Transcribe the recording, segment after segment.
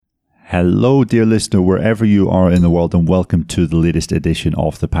Hello, dear listener, wherever you are in the world, and welcome to the latest edition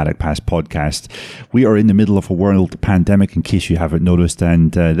of the Paddock Pass podcast. We are in the middle of a world pandemic, in case you haven't noticed,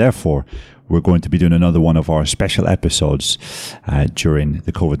 and therefore we're going to be doing another one of our special episodes during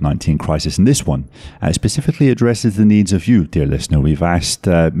the COVID-19 crisis. And this one specifically addresses the needs of you, dear listener. We've asked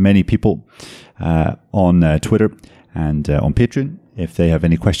many people on Twitter and on Patreon if they have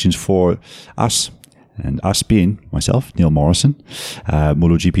any questions for us. And us being myself, Neil Morrison,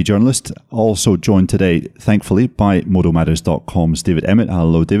 MotoGP journalist, also joined today, thankfully, by MotoMatters.com's David Emmett.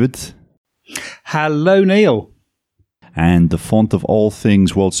 Hello, David. Hello, Neil. And the font of all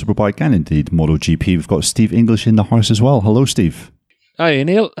things World Superbike and indeed MotoGP, we've got Steve English in the house as well. Hello, Steve. Hi,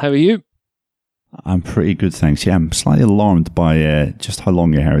 Neil. How are you? I'm pretty good, thanks. Yeah, I'm slightly alarmed by just how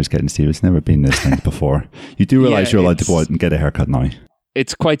long your hair is getting, Steve. It's never been this length before. You do realise you're allowed to go out and get a haircut now?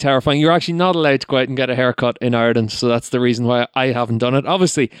 It's quite terrifying. You're actually not allowed to go out and get a haircut in Ireland, so that's the reason why I haven't done it.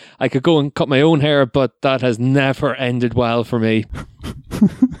 Obviously, I could go and cut my own hair, but that has never ended well for me.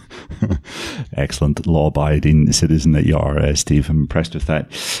 Excellent law-abiding citizen that you are, Steve. I'm impressed with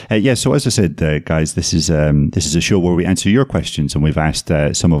that. So as I said, guys, this is a show where we answer your questions, and we've asked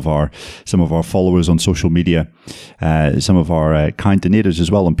some of our followers on social media, some of our kind donators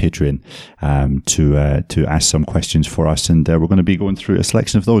as well on Patreon, to ask some questions for us, and we're going to be going through a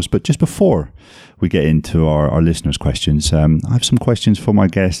selection of those. But just before we get into our listeners' questions, I have some questions for my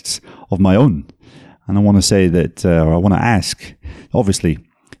guests of my own. And I want to say that, or I want to ask, obviously,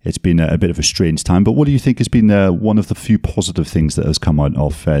 it's been a bit of a strange time, but what do you think has been one of the few positive things that has come out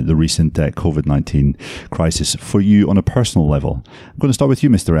of the recent COVID-19 crisis for you on a personal level? I'm going to start with you,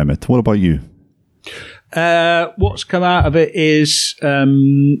 Mr. Emmett. What about you? What's come out of it is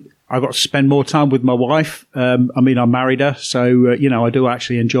I got to spend more time with my wife. I married her, so, I do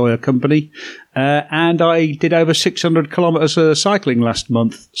actually enjoy her company. And I did over 600 kilometres of cycling last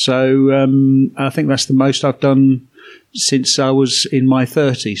month. So I think that's the most I've done since I was in my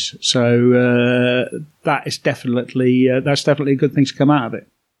 30s. So that's definitely a good thing to come out of it.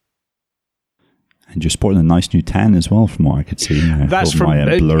 And you're sporting a nice new tan as well, from what I could see. That's from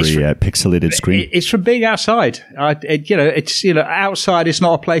my blurry, pixelated screen. It's from being outside. Outside is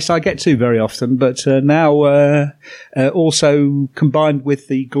not a place I get to very often, but now also combined with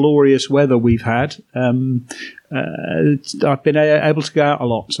the glorious weather we've had, I've been able to go out a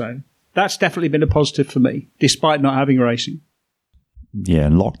lot. So that's definitely been a positive for me, despite not having racing. Yeah,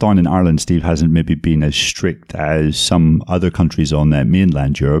 lockdown in Ireland, Steve, hasn't maybe been as strict as some other countries on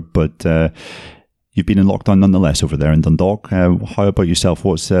mainland Europe, but you've been in lockdown nonetheless over there in Dundalk. How about yourself?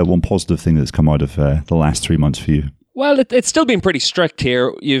 What's one positive thing that's come out of the last 3 months for you? Well, it's still been pretty strict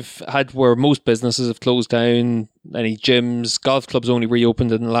here. You've had where most businesses have closed down, any gyms, golf clubs only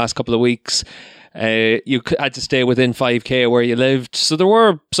reopened in the last couple of weeks. You had to stay within 5k where you lived. So there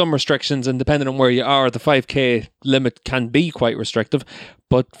were some restrictions, and depending on where you are, the 5k limit can be quite restrictive.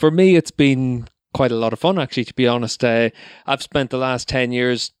 But for me, it's been quite a lot of fun, actually, to be honest. I've spent the last 10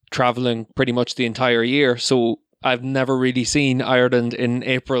 years travelling pretty much the entire year, so I've never really seen Ireland in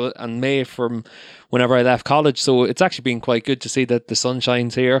April and May from whenever I left college, so it's actually been quite good to see that the sun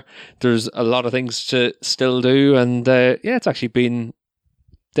shines here. There's a lot of things to still do, and it's actually been,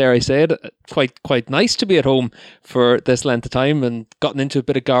 dare I say it, quite nice to be at home for this length of time, and gotten into a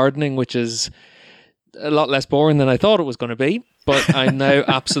bit of gardening, which is a lot less boring than I thought it was going to be. But I'm now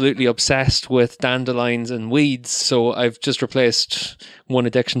absolutely obsessed with dandelions and weeds, so I've just replaced one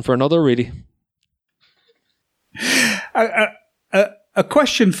addiction for another, really. A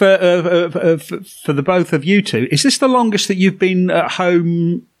question for the both of you two. Is this the longest that you've been at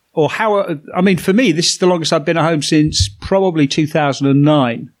home, or how? I mean, for me, this is the longest I've been at home since probably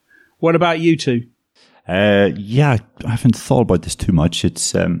 2009. What about you two? I haven't thought about this too much.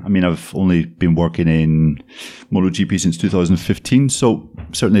 It's, I've only been working in MotoGP since 2015, so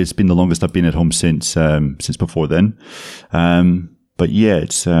certainly it's been the longest I've been at home since before then. But yeah,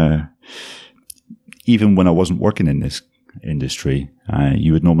 it's even when I wasn't working in this industry,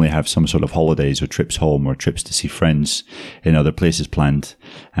 you would normally have some sort of holidays or trips home or trips to see friends in other places planned.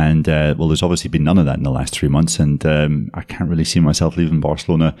 And, there's obviously been none of that in the last 3 months. And I can't really see myself leaving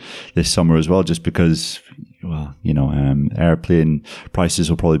Barcelona this summer as well, just because, airplane prices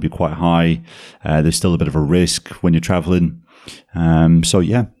will probably be quite high. There's still a bit of a risk when you're traveling. This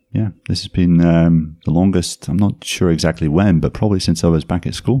has been the longest. I'm not sure exactly when, but probably since I was back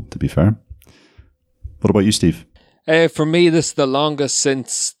at school, to be fair. What about you, Steve? For me, this is the longest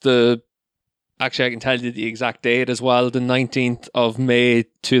since the Actually, I can tell you the exact date as well, the 19th of May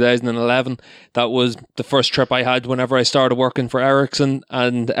 2011. That was the first trip I had whenever I started working for Ericsson,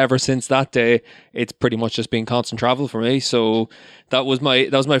 and ever since that day, it's pretty much just been constant travel for me. So that was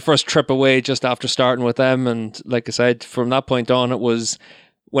my first trip away just after starting with them. And like I said, from that point on, it was,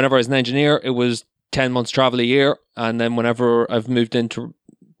 whenever I was an engineer, it was 10 months travel a year. And then whenever I've moved into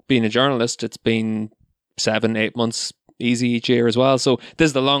being a journalist, it's been 7-8 months easy each year as well. So this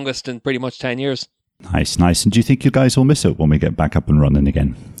is the longest in pretty much 10 years. Nice. And do you think you guys will miss it when we get back up and running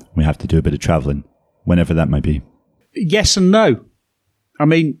again? We have to do a bit of travelling, whenever that might be. Yes and no. I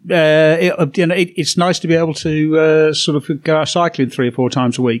mean, it's nice to be able to sort of go out cycling 3 or 4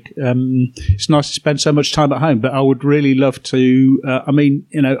 times a week. It's nice to spend so much time at home, but I would really love to.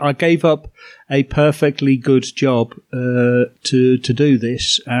 I gave up a perfectly good job to do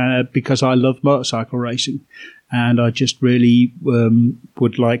this because I love motorcycle racing. And I just really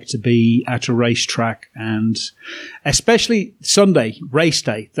would like to be at a racetrack, and especially Sunday, race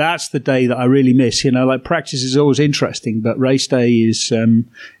day. That's the day that I really miss. Like practice is always interesting, but race day is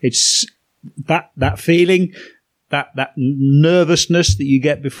it's that feeling, that nervousness that you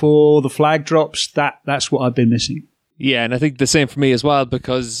get before the flag drops. That's what I've been missing. Yeah, and I think the same for me as well,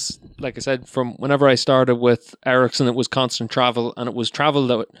 because like I said, from whenever I started with Ericsson, it was constant travel, and it was travel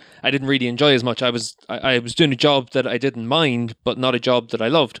that I didn't really enjoy as much. I was doing a job that I didn't mind, but not a job that I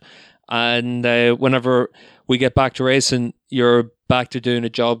loved. And whenever we get back to racing, you're back to doing a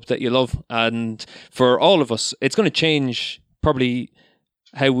job that you love. And for all of us, it's going to change probably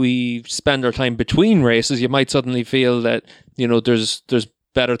how we spend our time between races. You might suddenly feel that, there's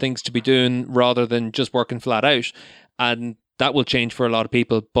better things to be doing rather than just working flat out. And that will change for a lot of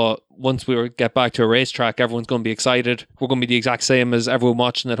people. But once we get back to a racetrack, everyone's going to be excited. We're going to be the exact same as everyone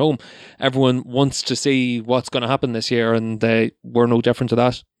watching at home. Everyone wants to see what's going to happen this year, and we're no different to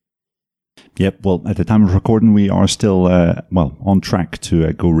that. Yep. Well, at the time of recording, we are still on track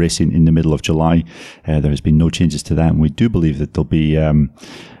to go racing in the middle of July. There has been no changes to that, and we do believe that there'll be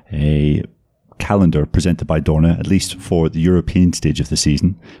a calendar presented by Dorna, at least for the European stage of the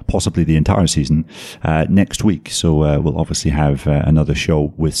season, possibly the entire season, next week. So we'll obviously have another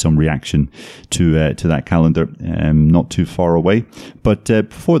show with some reaction to that calendar, not too far away. But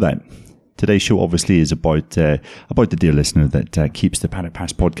before that, today's show obviously is about the dear listener that keeps the Paddock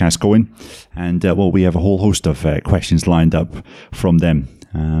Pass podcast going. And we have a whole host of questions lined up from them.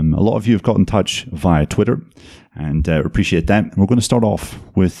 A lot of you have got in touch via Twitter, and appreciate that. We're going to start off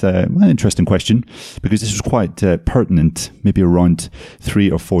with an interesting question, because this was quite pertinent maybe around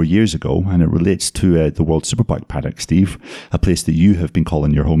 3 or 4 years ago, and it relates to the World Superbike Paddock, Steve, a place that you have been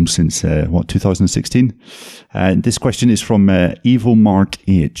calling your home since 2016. This question is from Evo Mark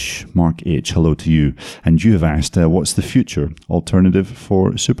H. Mark H, hello to you. And you have asked, what's the future alternative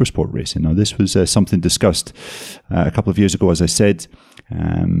for supersport racing? Now, this was something discussed a couple of years ago, as I said.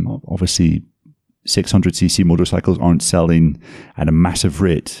 Obviously, 600cc motorcycles aren't selling at a massive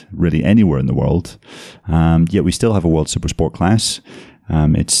rate really anywhere in the world. Yet we still have a World Supersport class.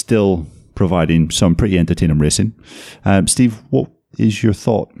 It's still providing some pretty entertaining racing. Steve, what is your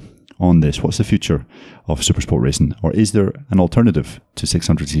thought on this? What's the future of supersport racing? Or is there an alternative to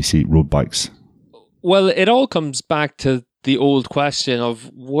 600cc road bikes? Well, it all comes back to the old question of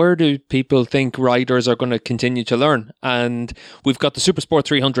where do people think riders are going to continue to learn? And we've got the Supersport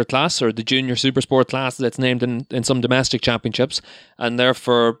 300 class, or the junior Supersport class, that's named in some domestic championships, and they're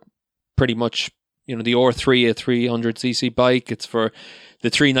for pretty much, the R3, a 300cc bike. It's for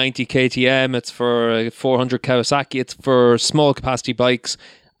the 390 KTM. It's for a 400 Kawasaki. It's for small capacity bikes.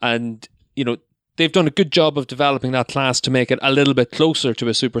 And, they've done a good job of developing that class to make it a little bit closer to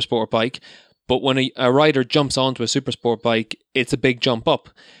a Supersport bike. But when a rider jumps onto a supersport bike, it's a big jump up.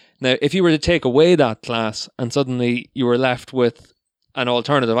 Now, if you were to take away that class and suddenly you were left with an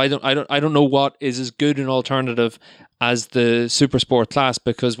alternative, I don't know what is as good an alternative as the supersport class,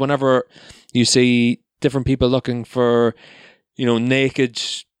 because whenever you see different people looking for, naked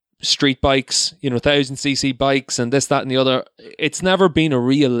street bikes, 1000cc bikes and this, that and the other, it's never been a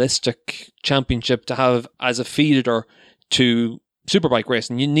realistic championship to have as a feeder to superbike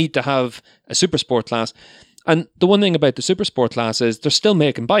racing. You need to have a supersport class. And the one thing about the supersport class is they're still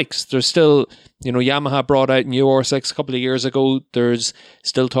making bikes. There's still, Yamaha brought out new R6 a couple of years ago. There's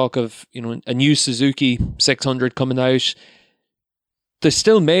still talk of, a new Suzuki 600 coming out. They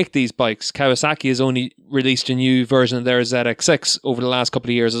still make these bikes. Kawasaki has only released a new version of their ZX6 over the last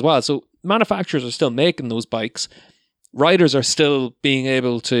couple of years as well. So manufacturers are still making those bikes. Riders are still being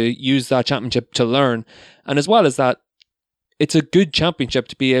able to use that championship to learn. And as well as that, it's a good championship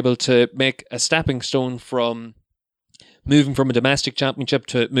to be able to make a stepping stone from moving from a domestic championship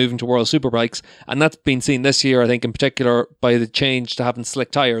to moving to World Superbikes. And that's been seen this year, I think, in particular by the change to having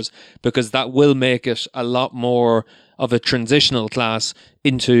slick tyres, because that will make it a lot more of a transitional class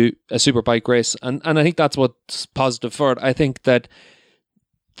into a superbike race. And I think that's what's positive for it. I think that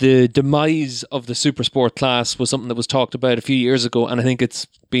the demise of the supersport class was something that was talked about a few years ago, and I think it's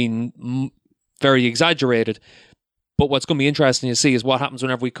been very exaggerated. But what's going to be interesting to see is what happens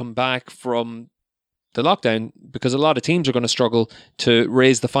whenever we come back from the lockdown, because a lot of teams are going to struggle to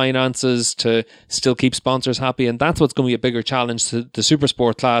raise the finances to still keep sponsors happy, and that's what's going to be a bigger challenge to the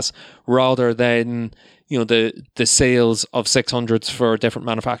supersport class, rather than the sales of 600s for different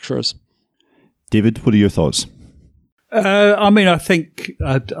manufacturers. David, what are your thoughts? I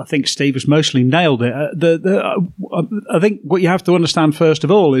think Steve has mostly nailed it. I think what you have to understand first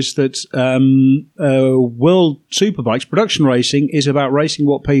of all is that World Superbikes production racing is about racing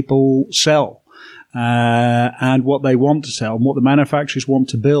what people sell. And what they want to sell and what the manufacturers want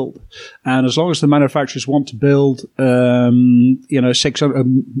to build. And as long as the manufacturers want to build, 600,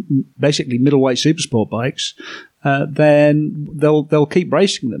 basically middleweight supersport bikes, then they'll keep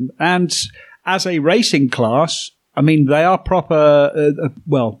racing them. And as a racing class, I mean, they are proper,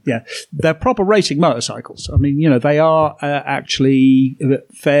 they're proper racing motorcycles. I mean, they are actually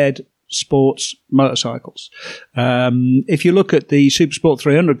fed sports motorcycles. If you look at the Supersport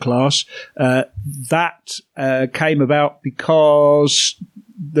 300 class, that came about because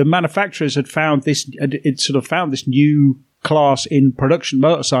the manufacturers had found this, found this new class in production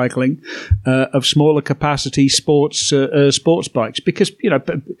motorcycling of smaller capacity sports bikes, because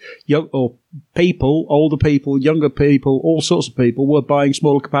older people, younger people, all sorts of people were buying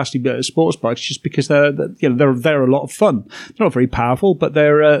smaller capacity sports bikes just because they're a lot of fun. They're not very powerful, but they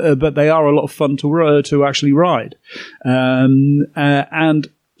are a lot of fun to actually ride, and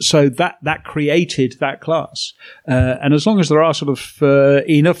so that created that class, and as long as there are sort of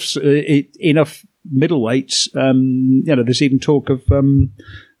enough middleweights, there's even talk of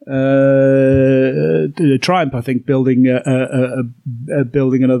Triumph, I think, building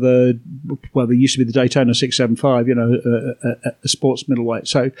another. Well, there used to be the Daytona 675, a sports middleweight.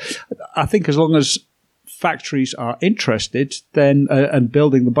 So, I think as long as factories are interested, then and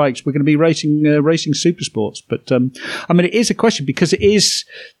building the bikes, we're going to be racing super sports. But it is a question, because it is.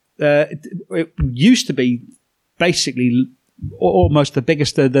 It used to be basically almost the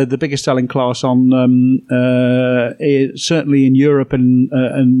biggest selling class on certainly in Europe and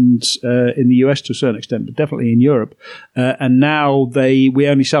in the US to a certain extent, but definitely in Europe. And now we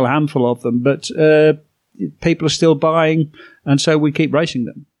only sell a handful of them, but people are still buying, and so we keep racing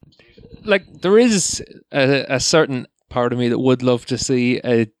them. Like, there is a certain part of me that would love to see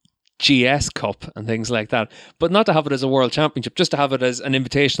a GS Cup and things like that, but not to have it as a world championship, just to have it as an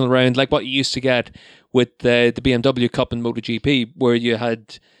invitational round, like what you used to get with the BMW Cup in MotoGP, where you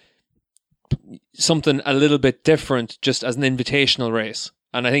had something a little bit different just as an invitational race.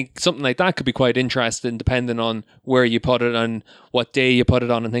 And I think something like that could be quite interesting, depending on where you put it and what day you put it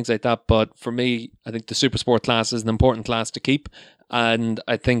on and things like that. But for me, I think the Supersport class is an important class to keep, and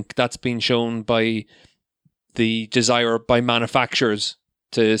I think that's been shown by the desire by manufacturers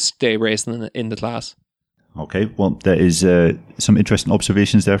to stay racing in the class. Okay, well, there is some interesting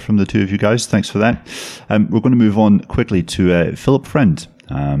observations there from the two of you guys. Thanks for that. We're going to move on quickly to Philip Friend,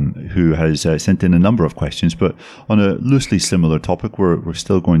 who has sent in a number of questions, but on a loosely similar topic. We're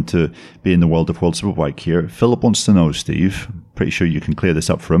still going to be in the world of World Superbike here. Philip wants to know, Steve, pretty sure you can clear this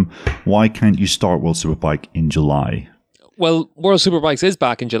up for him, why can't you start World Superbike in July? Well, World Superbikes is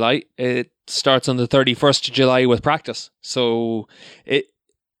back in July. It starts on the 31st of July with practice. So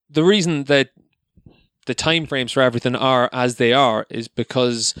the reason that the timeframes for everything are as they are is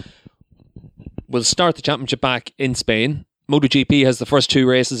because we'll start the championship back in Spain. MotoGP has the first two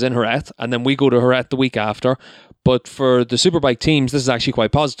races in Jerez, and then we go to Jerez the week after. But for the Superbike teams, this is actually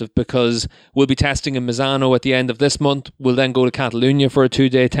quite positive, because we'll be testing in Misano at the end of this month. We'll then go to Catalonia for a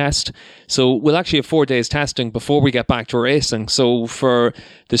 2-day test. So we'll actually have 4 days testing before we get back to racing. So for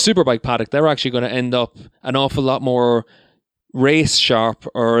the Superbike paddock, they're actually going to end up an awful lot more race sharp,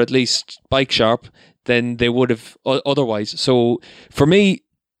 or at least bike sharp, than they would have otherwise. So for me,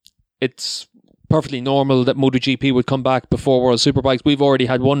 it's perfectly normal that MotoGP would come back before World Superbikes. We've already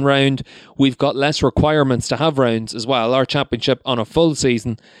had one round. We've got less requirements to have rounds as well. Our championship on a full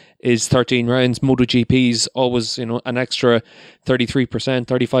season is 13 rounds. MotoGP's always, an extra 33%,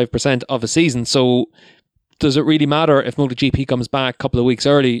 35% of a season. So does it really matter if MotoGP comes back a couple of weeks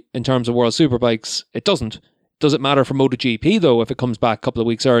early in terms of World Superbikes? It doesn't. Does it matter for MotoGP, though, if it comes back a couple of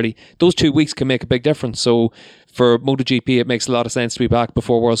weeks early? Those 2 weeks can make a big difference. So for MotoGP, it makes a lot of sense to be back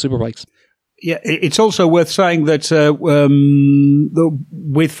before World Superbikes. Yeah, it's also worth saying that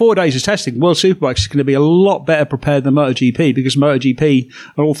with 4 days of testing, World Superbikes is going to be a lot better prepared than MotoGP, because MotoGP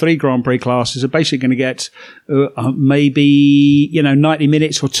and all 3 Grand Prix classes are basically going to get maybe 90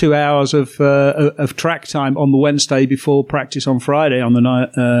 minutes or 2 hours of track time on the Wednesday before practice on Friday on the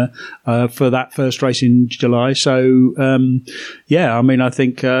night for that first race in July. So I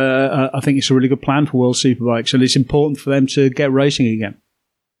think it's a really good plan for World Superbikes, and it's important for them to get racing again.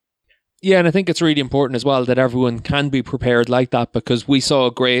 Yeah, and I think it's really important as well that everyone can be prepared like that, because we saw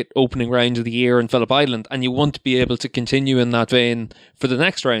a great opening round of the year in Phillip Island, and you want to be able to continue in that vein for the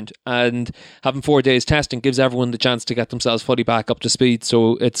next round. And having 4 days testing gives everyone the chance to get themselves fully back up to speed.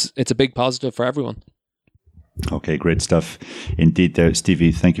 So it's a big positive for everyone. Okay, great stuff indeed there,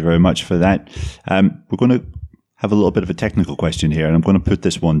 Stevie. Thank you very much for that. We're going to have a little bit of a technical question here, and I'm going to put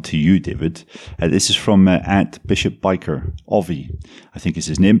this one to you, David. This is from at Bishop Biker, Ovi, I think is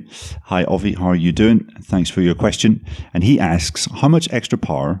his name. Hi, Ovi, how are you doing? Thanks for your question. And he asks, how much extra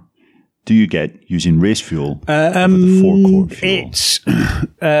power do you get using race fuel over the forecourt fuel?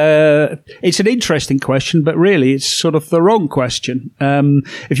 It's an interesting question, but really it's sort of the wrong question.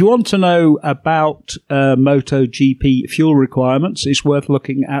 If you want to know about MotoGP fuel requirements, it's worth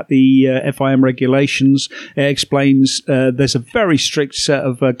looking at the FIM regulations. It explains there's a very strict set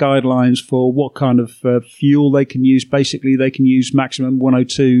of guidelines for what kind of fuel they can use. Basically, they can use maximum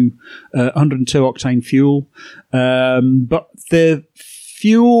 102 octane fuel. But the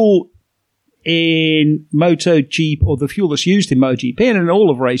fuel in MotoGP, or the fuel that's used in MotoGP and in all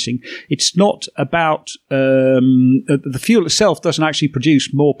of racing, it's not about the fuel itself doesn't actually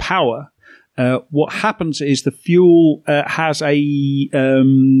produce more power. What happens is the fuel has a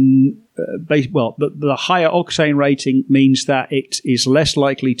the higher octane rating means that it is less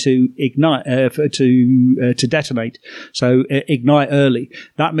likely to ignite to detonate. So ignite early.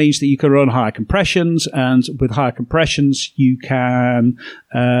 That means that you can run higher compressions, and with higher compressions, you can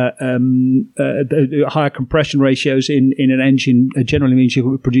higher compression ratios in an engine generally means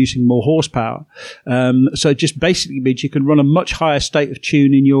you're producing more horsepower. So it just basically means you can run a much higher state of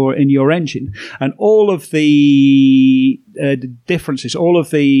tune in your engine, and all of the differences, all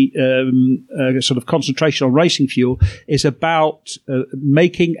of the sort of concentration on racing fuel is about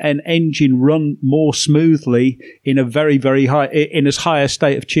making an engine run more smoothly in a very, very high, in as high a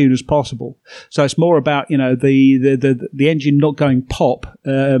state of tune as possible. So it's more about the engine not going pop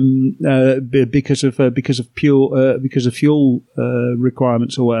because of fuel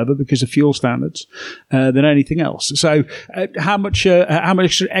requirements or whatever, because of fuel standards, than anything else. So how much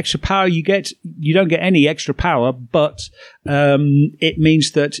extra power you get? You don't get any extra power, but it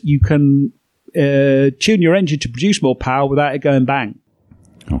means that you can tune your engine to produce more power without it going bang.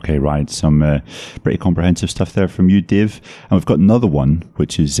 Okay, right. Some pretty comprehensive stuff there from you, Dave. And we've got another one,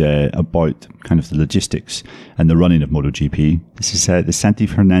 which is about kind of the logistics and the running of MotoGP. This is the Santi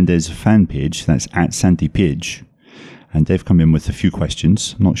Fernandez fan page. That's at Santi Page. And they've come in with a few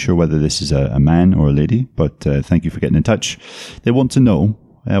questions. I'm not sure whether this is a man or a lady, but thank you for getting in touch. They want to know,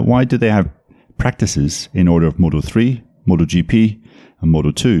 why do they have practices in order of Moto3, MotoGP, and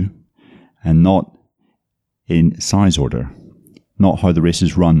Moto2, and not in size order? Not how the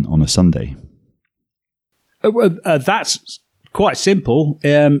races run on a Sunday. That's quite simple.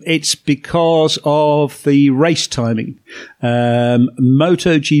 It's because of the race timing.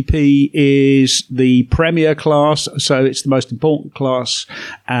 MotoGP is the premier class, so it's the most important class,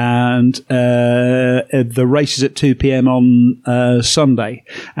 and the race is at 2 p.m. on Sunday.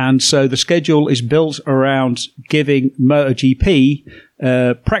 And so the schedule is built around giving MotoGP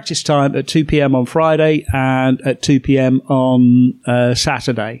practice time at 2 p.m. on Friday and at 2 p.m. on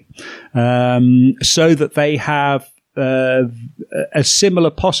Saturday, so that they have as similar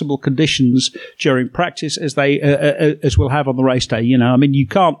possible conditions during practice as they as we'll have on the race day. I mean, you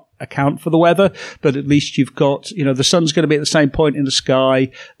can't account for the weather, but at least you've got, the sun's going to be at the same point in the sky,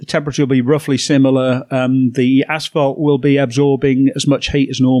 the temperature will be roughly similar, the asphalt will be absorbing as much heat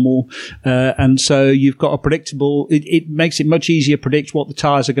as normal, and so you've got a predictable, it makes it much easier to predict what the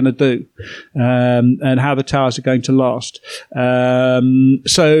tyres are going to do, and how the tyres are going to last.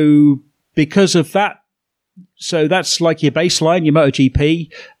 So because of that, so that's like your baseline, your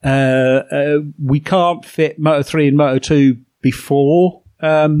MotoGP. We can't fit Moto3 and Moto2 before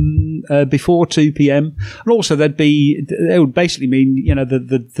 2 p.m. And also it would basically mean,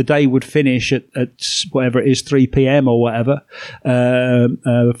 the day would finish at whatever it is, 3 p.m. or whatever,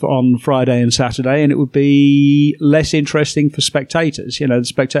 on Friday and Saturday, and it would be less interesting for spectators. The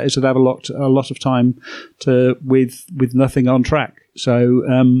spectators would have a lot of time with nothing on track. So,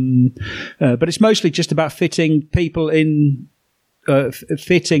 but it's mostly just about fitting people in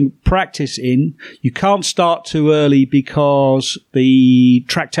fitting practice in. You can't start too early because the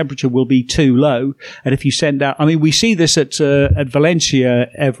track temperature will be too low. And if you send out, I mean, we see this at Valencia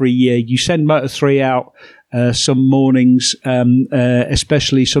every year. You send Moto3 out some mornings,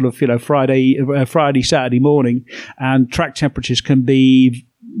 especially sort of, Friday, Saturday morning, and track temperatures can be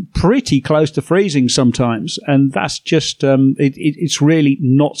pretty close to freezing sometimes, and that's just it's really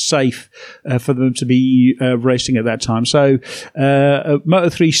not safe for them to be racing at that time. So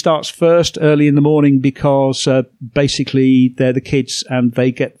Moto3 starts first early in the morning because basically they're the kids and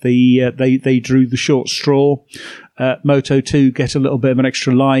they get they drew the short straw. Moto2 get a little bit of an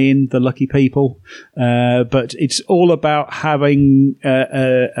extra lie-in, the lucky people. But it's all about having,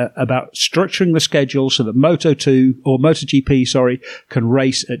 about structuring the schedule so that Moto2 or MotoGP, can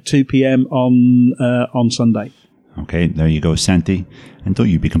race at 2 p.m. on Sunday. Okay, there you go, Santi. And don't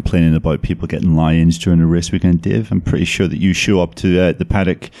you be complaining about people getting lie-ins during the race weekend, Dave. I'm pretty sure that you show up to the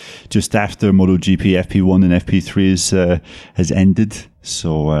paddock just after MotoGP FP1 and FP3 has ended.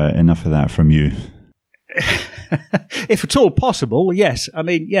 So enough of that from you. If at all possible, yes. I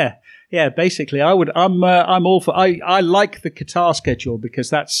mean, yeah. Basically, I'm all for. I like the Qatar schedule because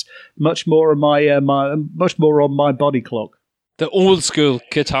that's much more on my body clock. The old school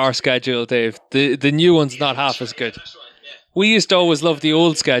Qatar schedule, Dave. The new one's not half as good. We used to always love the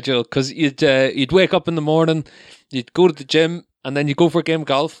old schedule because you'd wake up in the morning, you'd go to the gym, and then you go for a game of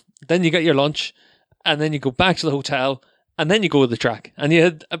golf. Then you get your lunch, and then you go back to the hotel. And then you go to the track, and you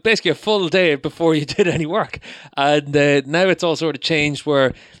had basically a full day before you did any work. And now it's all sort of changed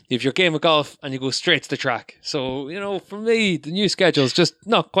where you have your game of golf and you go straight to the track. So, for me, the new schedule is just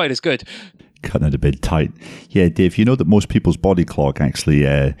not quite as good. Cutting it a bit tight. Yeah, Dave, you know that most people's body clock actually,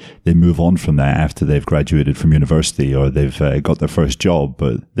 they move on from that after they've graduated from university or they've got their first job.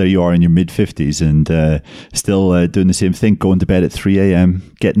 But there you are in your mid-50s and still doing the same thing, going to bed at 3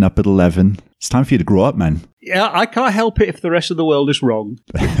 a.m., getting up at 11. It's time for you to grow up, man. Yeah, I can't help it if the rest of the world is wrong.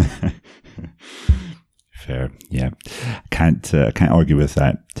 Fair, yeah. Can't argue with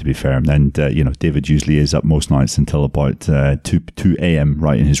that, to be fair. And, David usually is up most nights until about 2 a.m.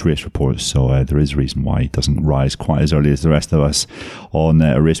 writing his race reports. So there is a reason why he doesn't rise quite as early as the rest of us on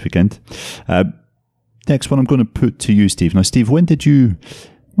a race weekend. Next one I'm going to put to you, Steve. Now, Steve, when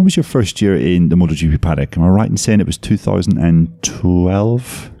was your first year in the MotoGP paddock? Am I right in saying it was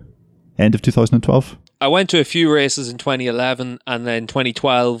 2012? End of 2012? I went to a few races in 2011 and then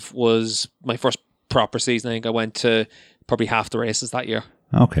 2012 was my first proper season. I think I went to probably half the races that year.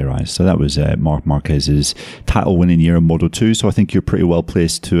 Okay, right. So that was Marc Marquez's title-winning year in Moto2. So I think you're pretty well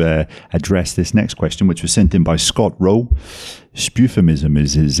placed to address this next question, which was sent in by Scott Rowe. Spufamism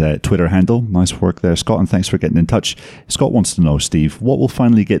is his Twitter handle. Nice work there, Scott, and thanks for getting in touch. Scott wants to know, Steve, what will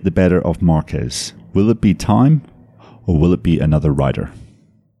finally get the better of Marquez? Will it be time or will it be another rider?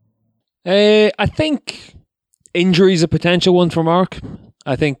 I think injury is a potential one for Marc.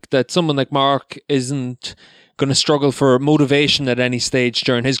 I think that someone like Marc isn't going to struggle for motivation at any stage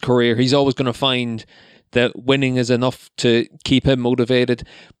during his career. He's always going to find that winning is enough to keep him motivated.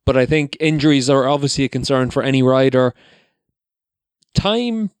 But I think injuries are obviously a concern for any rider.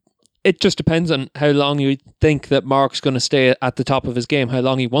 Time, it just depends on how long you think that Marc's going to stay at the top of his game, how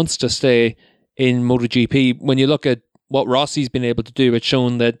long he wants to stay in MotoGP. When you look at what Rossi's been able to do, it's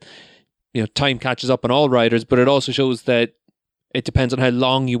shown that time catches up on all riders, but it also shows that it depends on how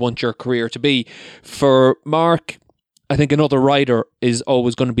long you want your career to be. For Marc, I think another rider is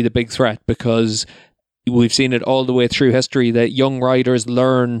always going to be the big threat because we've seen it all the way through history that young riders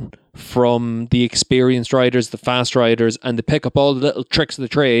learn from the experienced riders, the fast riders, and they pick up all the little tricks of the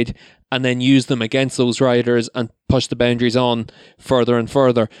trade and then use them against those riders and push the boundaries on further and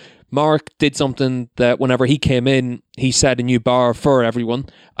further. Marc did something that whenever he came in, he set a new bar for everyone.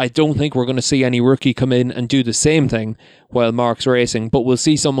 I don't think we're going to see any rookie come in and do the same thing while Marc's racing, but we'll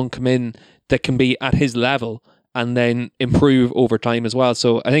see someone come in that can be at his level and then improve over time as well.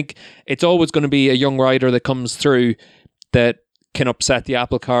 So I think it's always going to be a young rider that comes through that can upset the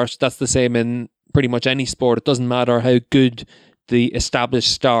apple cart. That's the same in pretty much any sport. It doesn't matter how good the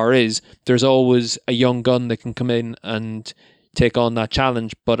established star is. There's always a young gun that can come in and take on that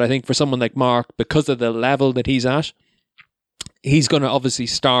challenge. But I think for someone like Marc, because of the level that he's at, he's going to obviously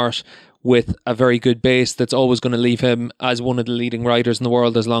start with a very good base that's always going to leave him as one of the leading riders in the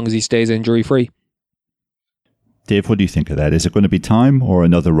world as long as he stays injury free. Dave, what do you think of that? Is it going to be time or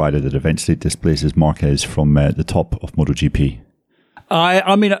another rider that eventually displaces Marquez from the top of MotoGP?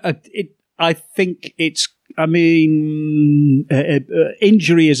 I think it's I mean,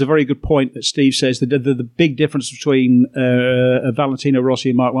 injury is a very good point that Steve says. The big difference between Valentino Rossi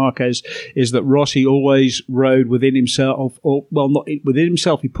and Marc Marquez is that Rossi always rode within himself, not within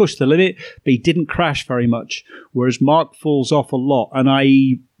himself. He pushed the limit, but he didn't crash very much, whereas Marc falls off a lot. And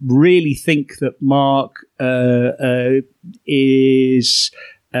I really think that Marc is...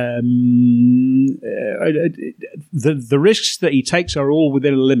 the risks that he takes are all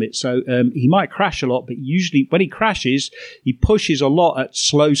within a limit. So he might crash a lot, but usually when he crashes, he pushes a lot at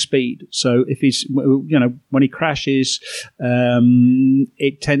slow speed. So if he's, when he crashes,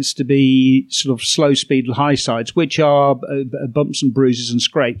 it tends to be sort of slow speed high sides, which are bumps and bruises and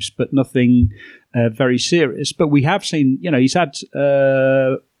scrapes, but nothing very serious. But we have seen, he's had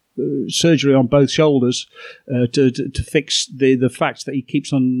surgery on both shoulders to fix the fact that he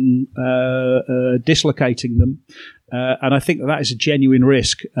keeps on dislocating them, and I think that is a genuine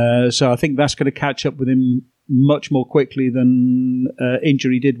risk. So I think that's going to catch up with him much more quickly than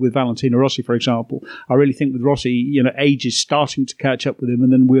injury did with Valentino Rossi, for example. I really think with Rossi, age is starting to catch up with him,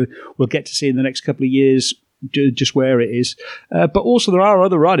 and then we'll get to see in the next couple of years just where it is. But also there are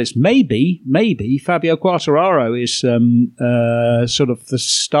other riders. Maybe Fabio Quartararo is sort of the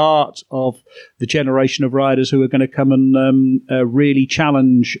start of the generation of riders who are going to come and really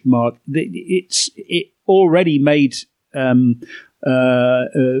challenge Marc. It already made...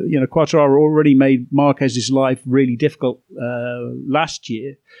 Quartararo already made Marquez's life really difficult last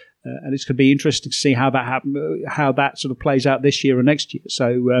year. And it's going to be interesting to see how that sort of plays out this year and next year.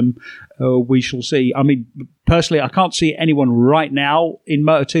 So we shall see. I mean, personally, I can't see anyone right now in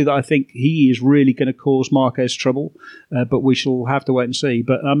Moto2 that I think he is really going to cause Marquez trouble. But we shall have to wait and see.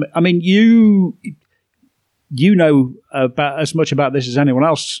 But I mean, you know about as much about this as anyone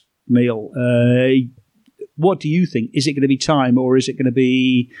else, Neil. What do you think? Is it going to be time, or is it going to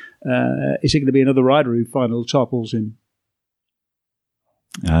be another rider who finally topples him?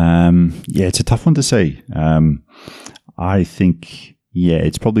 It's a tough one to say. I think,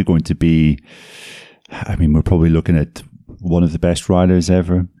 it's probably going to be, we're probably looking at one of the best riders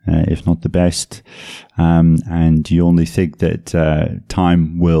ever, if not the best. And you only think that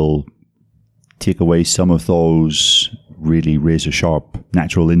time will take away some of those really razor sharp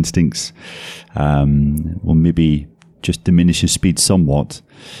natural instincts, will maybe just diminish his speed somewhat.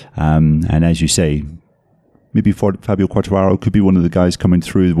 And as you say, maybe Fabio Quartararo could be one of the guys coming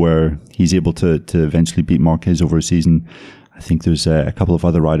through where he's able to eventually beat Marquez over a season. I think there's a couple of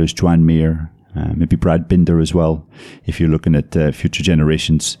other riders, Joan Mir, maybe Brad Binder as well, if you're looking at future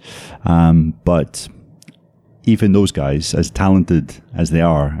generations. But even those guys, as talented as they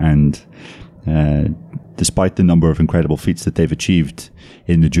are, and despite the number of incredible feats that they've achieved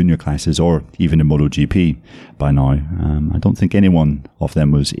in the junior classes or even in MotoGP by now, I don't think anyone of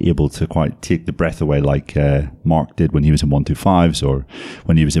them was able to quite take the breath away like Marc did when he was in 125s or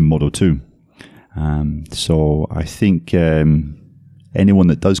when he was in Moto2. So I think anyone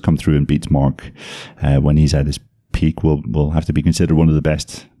that does come through and beats Marc when he's at his peak will have to be considered one of the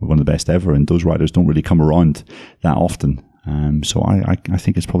best ever, and those riders don't really come around that often. So I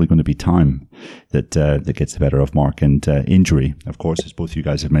think it's probably going to be time that gets the better of Marc, and injury, of course, as both you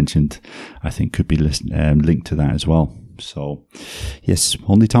guys have mentioned, I think could be linked to that as well. So yes,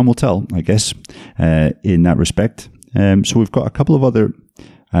 only time will tell, I guess, in that respect. So we've got a couple of other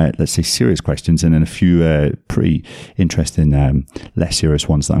let's say serious questions, and then a few pretty interesting less serious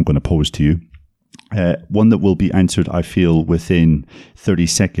ones that I'm going to pose to you. One that will be answered, I feel, within 30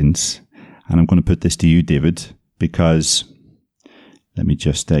 seconds, and I'm going to put this to you, David, because let me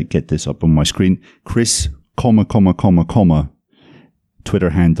just get this up on my screen. Chris, Twitter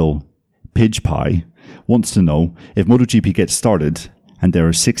handle PidgePie, wants to know, if MotoGP gets started and there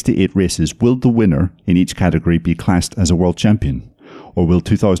are 68 races, will the winner in each category be classed as a world champion? Or will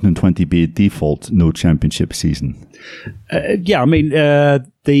 2020 be a default no championship season? The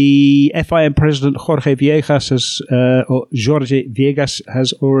FIM president Jorge Viegas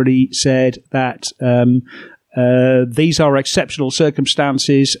has already said that these are exceptional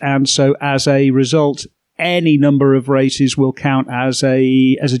circumstances, and so as a result, any number of races will count as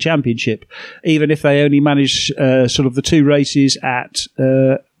a championship, even if they only manage sort of the two races at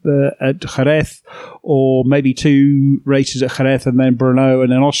Jerez, or maybe two races at Jerez and then Brno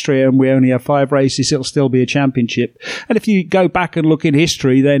and then Austria, and we only have 5 races, it'll still be a championship. And if you go back and look in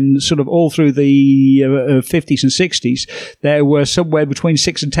history, then sort of all through the 50s and 60s, there were somewhere between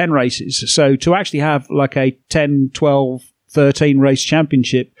 6 and 10 races. So to actually have like a 10, 12, 13 race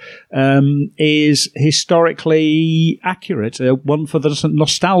championship is historically accurate, one for the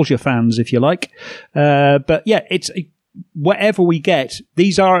nostalgia fans, if you like. But yeah, whatever we get,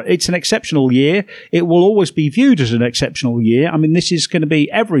 it's an exceptional year. It will always be viewed as an exceptional year. I mean, this is going to be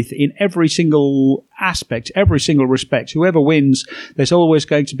everything in every single aspect, every single respect. Whoever wins, there's always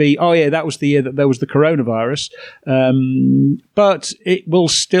going to be, oh yeah, that was the year that there was the coronavirus. But it will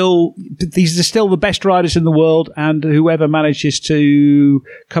still, these are still the best riders in the world, and whoever manages to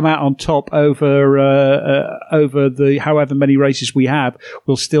come out on top over the however many races we have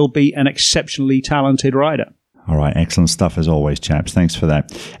will still be an exceptionally talented rider. All right, excellent stuff as always, chaps. Thanks for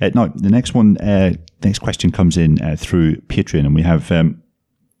that. Now, the next question comes in through Patreon, and we have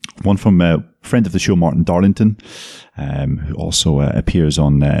one from a friend of the show, Martin Darlington, who also appears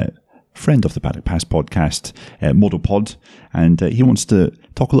on friend of the Paddock Pass podcast, MotoPod, and he wants to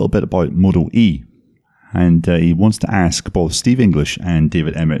talk a little bit about Moto E, and he wants to ask both Steve English and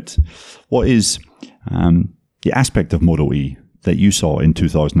David Emmett, what is the aspect of Moto E that you saw in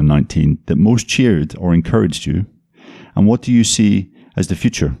 2019 that most cheered or encouraged you? And what do you see as the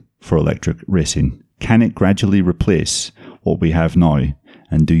future for electric racing? Can it gradually replace what we have now?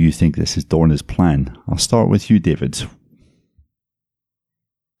 And do you think this is Dorna's plan? I'll start with you, David.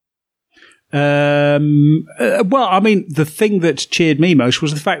 Well, I mean, the thing that cheered me most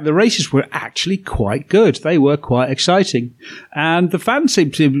was the fact the races were actually quite good. They were quite exciting, and the fans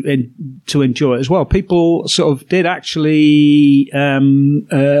seemed to enjoy it as well. People sort of did actually.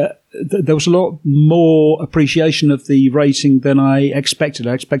 There was a lot more appreciation of the racing than I expected.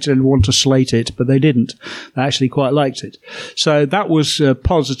 I expected everyone to slate it, but they didn't. They actually quite liked it. So that was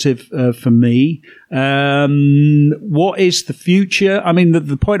positive for me. What is the future? I mean,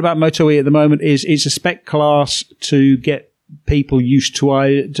 the point about Moto E at the moment is it's a spec class to get people used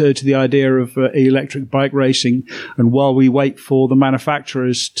to the idea of electric bike racing, and while we wait for the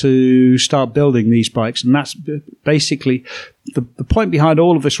manufacturers to start building these bikes. And that's basically the point behind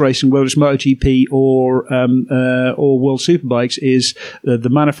all of this racing, whether it's MotoGP or World Superbikes, is the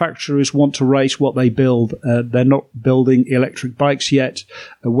manufacturers want to race what they build. They're not building electric bikes yet.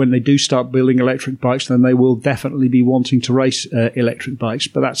 When they do start building electric bikes, then they will definitely be wanting to race electric bikes,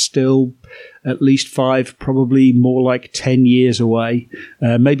 but that's still at least 5, probably more like 10 years away,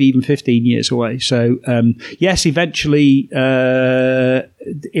 maybe even 15 years away. So, yes, eventually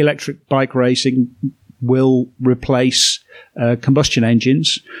electric bike racing will replace combustion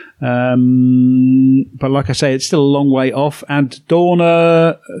engines. But like I say, it's still a long way off. And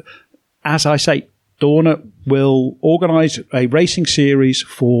Dorna, as I say, Dorna will organise a racing series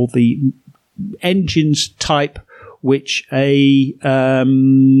for the engines type which which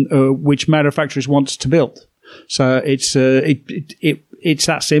manufacturers want to build. So it's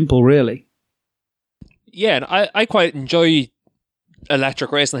that simple, really. Yeah, and I quite enjoy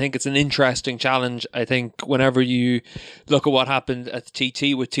electric racing. I think it's an interesting challenge. I think whenever you look at what happened at the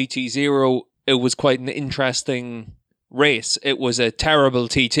TT with TT0, it was quite an interesting race. It was a terrible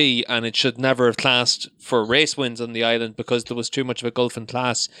TT, and it should never have classed for race wins on the island because there was too much of a gulf in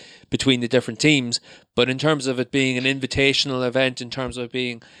class between the different teams. But in terms of it being an invitational event, in terms of it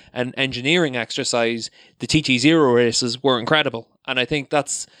being an engineering exercise, the TT0 races were incredible. And I think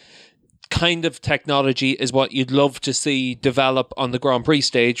that's kind of technology is what you'd love to see develop on the Grand Prix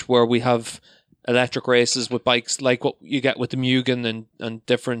stage, where we have electric races with bikes like what you get with the Mugen and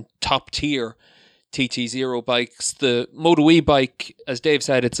different top tier TT0 bikes. The Moto E bike, as Dave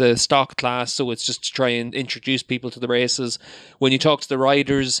said, it's a stock class, so it's just to try and introduce people to the races. When you talk to the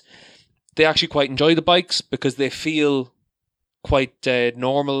riders, they actually quite enjoy the bikes because they feel quite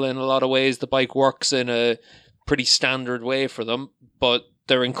normal in a lot of ways. The bike works in a pretty standard way for them, but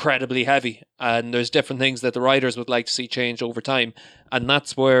they're incredibly heavy, and there's different things that the riders would like to see change over time, and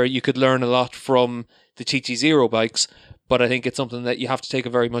that's where you could learn a lot from the TT0 bikes. But I think it's something that you have to take a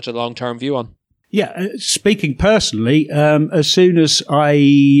very much a long-term view on. Yeah, speaking personally, as soon as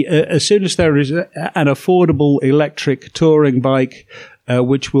there is an affordable electric touring bike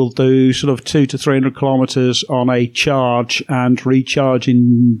which will do sort of 200 to 300 kilometers on a charge and recharge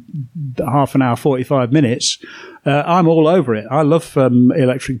in half an hour, 45 minutes, I'm all over it. I love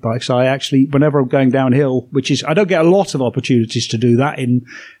electric bikes. I actually, whenever I'm going downhill, I don't get a lot of opportunities to do that in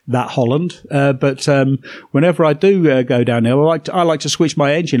that Holland, but whenever I do go downhill, I like to switch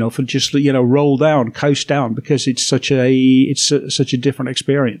my engine off and just roll down, coast down, because it's such a different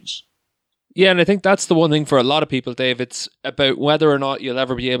experience. Yeah, and I think that's the one thing for a lot of people, Dave. It's about whether or not you'll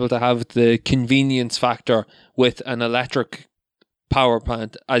ever be able to have the convenience factor with an electric power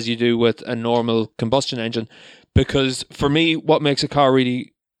plant as you do with a normal combustion engine. Because for me, what makes a car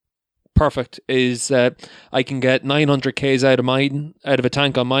really perfect is that I can get 900 Ks out of a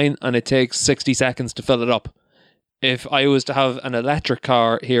tank on mine, and it takes 60 seconds to fill it up. If I was to have an electric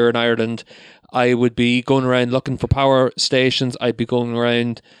car here in Ireland, I would be going around looking for power stations. I'd be going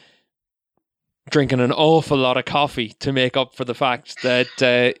around drinking an awful lot of coffee to make up for the fact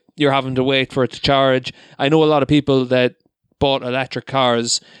that you're having to wait for it to charge. I know a lot of people that bought electric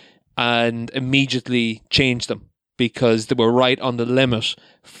cars and immediately changed them because they were right on the limit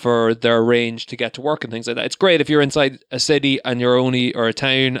for their range to get to work and things like that. It's great if you're inside a city and or a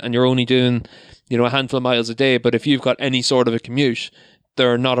town and you're only doing, a handful of miles a day, but if you've got any sort of a commute,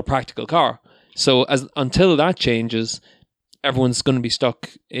 they're not a practical car. So until that changes, everyone's going to be stuck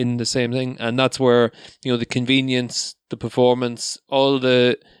in the same thing. And that's where, the convenience, the performance, all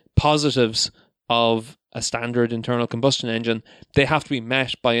the positives of a standard internal combustion engine, they have to be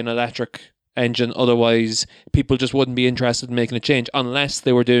met by an electric engine. Otherwise, people just wouldn't be interested in making a change unless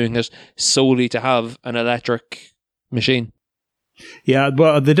they were doing it solely to have an electric machine. Yeah,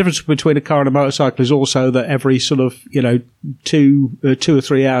 well, the difference between a car and a motorcycle is also that every sort of, 2 or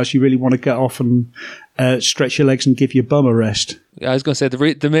 3 hours, you really want to get off and stretch your legs and give your bum a rest. I was going to say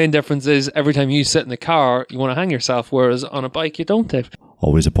the main difference is every time you sit in the car, you want to hang yourself, whereas on a bike, you don't, Dave.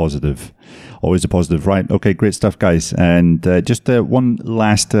 Always a positive. Always a positive. Right. Okay, great stuff, guys. And just one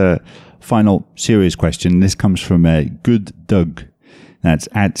last final serious question. This comes from Good Doug. That's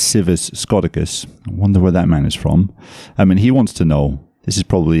at Civis Scoticus. I wonder where that man is from. And he wants to know, this is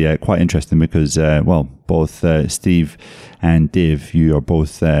probably quite interesting because, both Steve and Dave, you are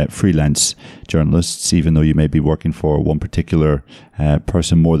both freelance journalists, even though you may be working for one particular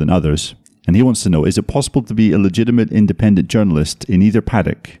person more than others. And he wants to know, is it possible to be a legitimate independent journalist in either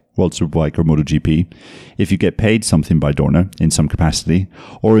paddock, World Superbike or MotoGP, if you get paid something by Dorna in some capacity,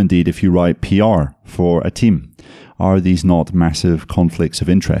 or indeed if you write PR for a team? Are these not massive conflicts of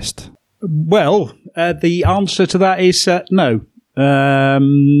interest? Well, the answer to that is no.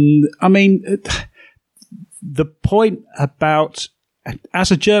 The point about,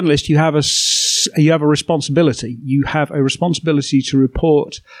 as a journalist, you have a responsibility. You have a responsibility to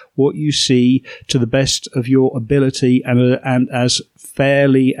report what you see to the best of your ability and as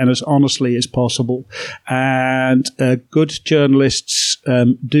fairly and as honestly as possible. And good journalists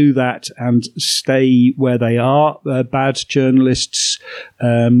do that and stay where they are. Bad journalists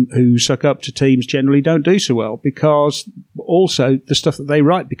who suck up to teams generally don't do so well, because also the stuff that they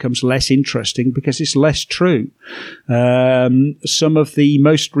write becomes less interesting because it's less true. Some of the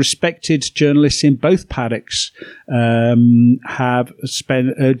most respected journalists in both paddocks have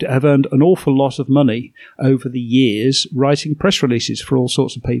earned an awful lot of money over the years writing press releases for all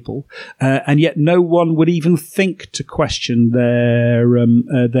sorts of people, and yet no one would even think to question their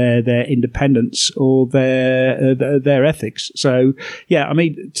independence or their ethics. So, yeah,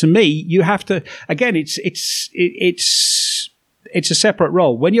 to me, you have to. Again, it's a separate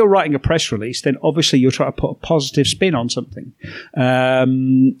role. When you're writing a press release, then obviously you're trying to put a positive spin on something.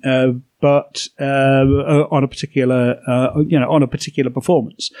 But on a particular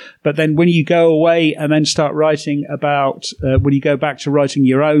performance. But then when you go away and then start writing about, when you go back to writing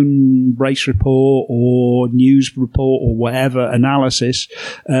your own race report or news report or whatever analysis,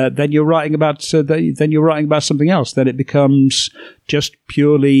 then you're writing about something else. Then it becomes just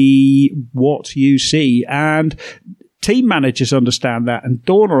purely what you see. And team managers understand that, and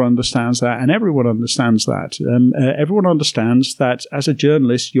Dorna understands that, and everyone understands that. Everyone understands that as a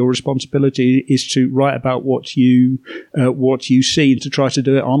journalist, your responsibility is to write about what you see and to try to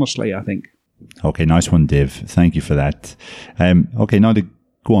do it honestly, I think. Okay, nice one, Dave. Thank you for that. Okay, now to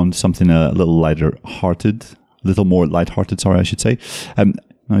go on to something a little more lighthearted, I should say.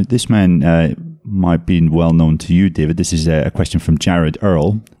 Now, this man might be well known to you, David. This is a question from Jared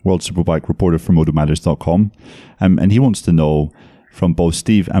Earl, World Superbike reporter for MotoMatters.com. And he wants to know from both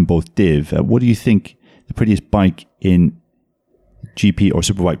Steve and both Dave, what do you think the prettiest bike in GP or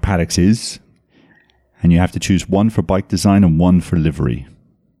Superbike paddocks is? And you have to choose one for bike design and one for livery.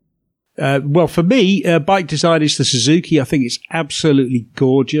 Well, for me, bike design is the Suzuki. I think it's absolutely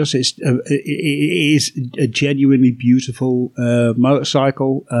gorgeous. It is a genuinely beautiful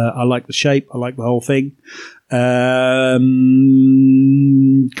motorcycle. I like the shape. I like the whole thing.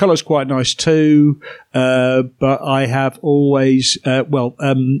 Colour's quite nice too, but I have always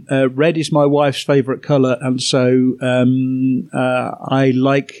red is my wife's favourite colour, and so I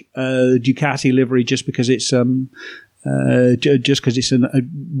like Ducati livery just because it's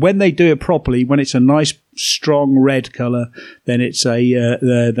when they do it properly, when it's a nice strong red color, then it's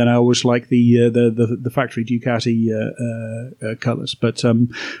then I always like the factory Ducati colors. But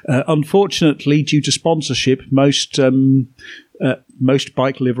unfortunately, due to sponsorship, most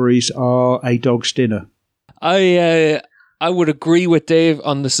bike liveries are a dog's dinner. I would agree with Dave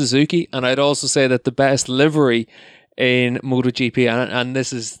on the Suzuki, and I'd also say that the best livery in MotoGP, and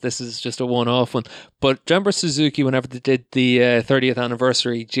this is just a one-off one. But do you remember Suzuki whenever they did the 30th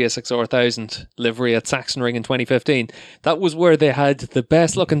anniversary GSX-R 1000 livery at Sachsenring in 2015? That was where they had the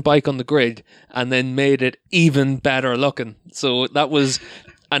best looking bike on the grid and then made it even better looking. So that was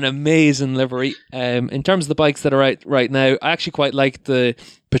an amazing livery. In terms of the bikes that are out right now, I actually quite like the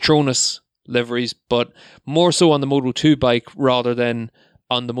Petronas liveries, but more so on the Moto2 bike rather than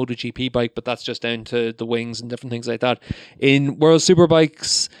on the MotoGP bike, but that's just down to the wings and different things like that. In World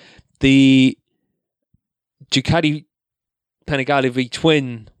Superbikes, the Ducati Panigale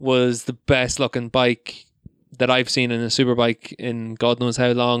V-Twin was the best looking bike that I've seen in a superbike in God knows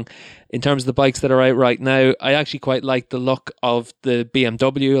how long. In terms of the bikes that are out right now, I actually quite like the look of the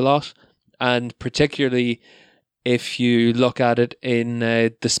BMW a lot, and particularly if you look at it in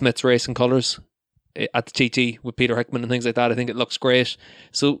the Smiths Racing colours at the TT with Peter Hickman and things like that. I think it looks great.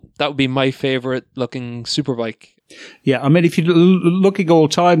 So that would be my favourite looking superbike. Yeah, I mean, if you're looking all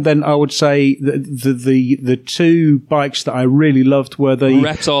time, then I would say the two bikes that I really loved were the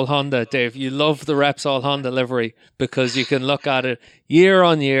Repsol Honda, Dave. You love the Repsol Honda livery because you can look at it year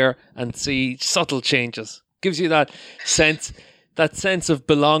on year and see subtle changes. Gives you that sense of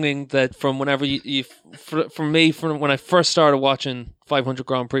belonging that from whenever from when I first started watching 500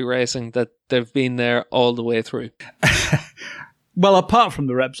 Grand Prix racing, that they've been there all the way through. Well, apart from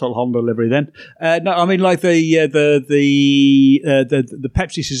the Repsol Honda livery, then no, I mean like the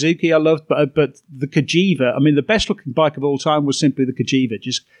Pepsi Suzuki I loved, but the Cagiva. I mean, the best looking bike of all time was simply the Cagiva,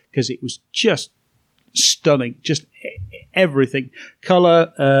 just because it was just stunning, just everything,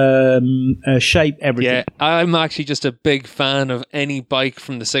 color, shape, everything. Yeah, I'm actually just a big fan of any bike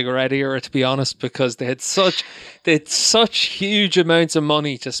from the cigarette era, to be honest, because they had such huge amounts of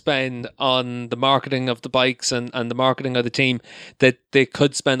money to spend on the marketing of the bikes and the marketing of the team that they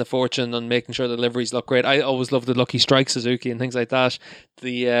could spend a fortune on making sure the liveries look great. I always loved the Lucky Strike Suzuki and things like that.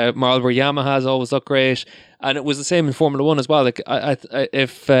 The Marlboro Yamahas always look great, and it was the same in Formula One as well. Like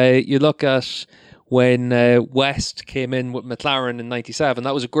if you look at when West came in with McLaren in 97,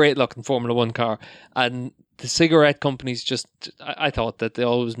 that was a great looking Formula One car. And the cigarette companies I thought that they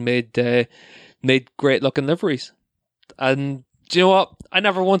always made great looking liveries. And do you know what? I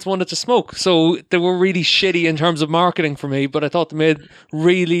never once wanted to smoke. So they were really shitty in terms of marketing for me, but I thought they made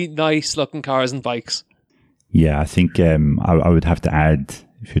really nice looking cars and bikes. Yeah, I think I would have to add,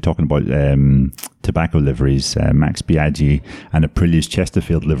 if you're talking about tobacco liveries, Max Biaggi and Aprilia's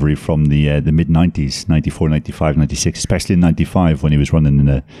Chesterfield livery from the mid-90s, 94, 95, 96, especially in 95 when he was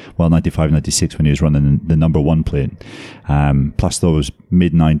running 95, 96 when he was running the number one plate. Plus those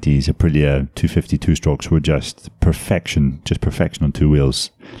mid-90s Aprilia 250 two-strokes were just perfection on two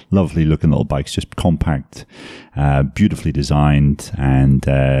wheels. Lovely looking little bikes, just compact, beautifully designed, and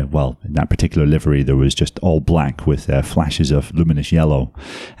in that particular livery there was just all black with flashes of luminous yellow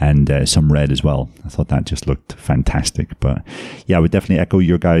and some red as well. I thought that just looked fantastic. But yeah, I would definitely echo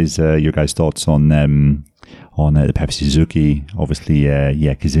your guys' thoughts on the Pepsi Suzuki. Obviously,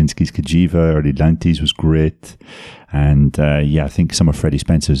 Kaczynski's Cagiva, early 90s was great. And I think some of Freddie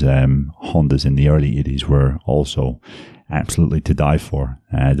Spencer's Hondas in the early 80s were also absolutely to die for.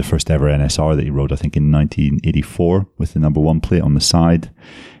 The first ever NSR that he rode, I think in 1984 with the number one plate on the side.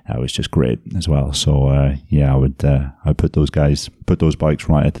 That was just great as well. So I'd put those bikes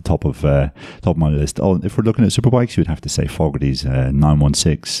right at the top of my list. Oh, if we're looking at superbikes, you would have to say Fogarty's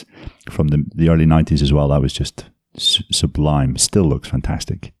 916 from the early 90s as well. That was just sublime. Still looks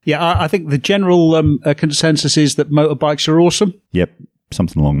fantastic. Yeah, I think the general consensus is that motorbikes are awesome. Yep,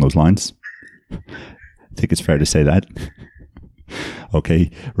 something along those lines. I think it's fair to say that.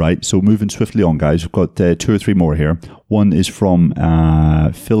 Okay, right. So moving swiftly on, guys. We've got 2 or 3 more here. One is from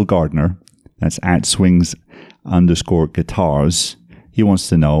Phil Gardner. That's at swings_guitars. He wants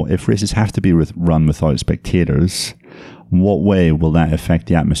to know, if races have to be run without spectators, what way will that affect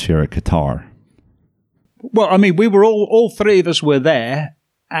the atmosphere at Qatar? Well, I mean, we were all three of us were there,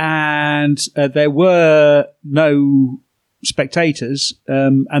 and there were no spectators,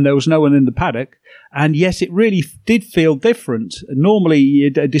 and there was no one in the paddock. And yes, it really did feel different. Normally,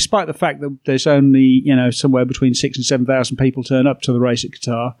 despite the fact that there's only, somewhere between 6,000 and 7,000 people turn up to the race at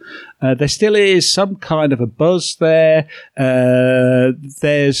Qatar, there still is some kind of a buzz there.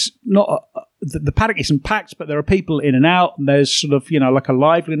 There's not the paddock isn't packed, but there are people in and out, and there's sort of, like a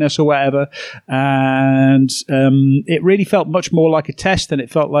liveliness or whatever. And it really felt much more like a test than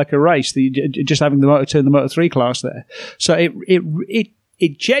it felt like a race, just having the Moto2 and the Moto3 class there. So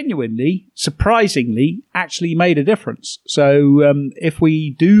it genuinely, surprisingly, actually made a difference. So if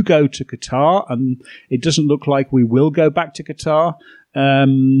we do go to Qatar, and it doesn't look like we will go back to Qatar,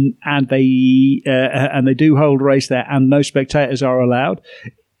 and they do hold a race there, and no spectators are allowed,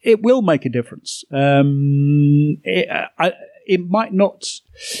 it will make a difference. It might not.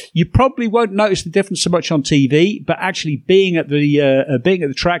 You probably won't notice the difference so much on TV, but actually being at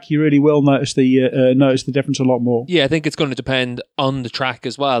the track, you really will notice the difference a lot more. Yeah, I think it's going to depend on the track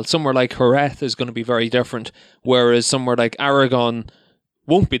as well. Somewhere like Jerez is going to be very different, whereas somewhere like Aragon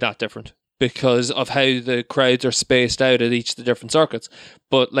won't be that different, because of how the crowds are spaced out at each of the different circuits.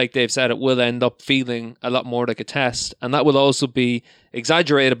 But like Dave said, it will end up feeling a lot more like a test. And that will also be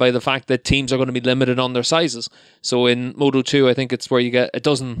exaggerated by the fact that teams are going to be limited on their sizes. So in Moto 2, I think it's where you get a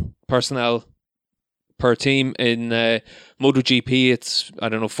dozen personnel per team. In MotoGP, it's,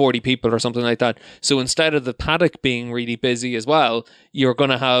 40 people or something like that. So instead of the paddock being really busy as well, you're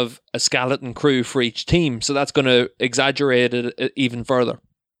going to have a skeleton crew for each team. So that's going to exaggerate it even further.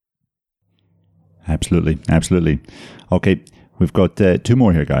 Absolutely. Okay, we've got two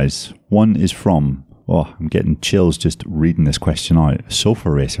more here, guys. One is from, I'm getting chills just reading this question out.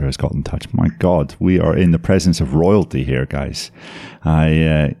 Sofa Racer has got in touch. My God, we are in the presence of royalty here, guys.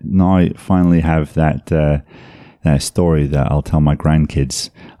 I now finally have that story that I'll tell my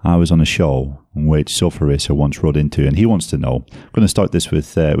grandkids. I was on a show in which Sofa Racer once rode into, and he wants to know. I'm going to start this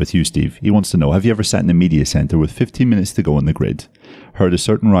with you, Steve. He wants to know, have you ever sat in the media centre with 15 minutes to go on the grid, heard a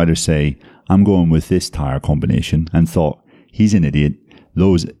certain rider say, I'm going with this tyre combination, and thought, he's an idiot,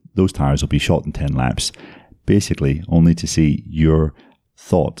 those tyres will be shot in 10 laps, basically only to see your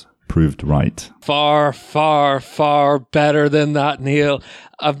thought proved right? Far, far, far better than that, Neil.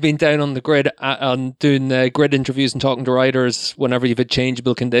 I've been down on the grid on doing grid interviews and talking to riders whenever you've had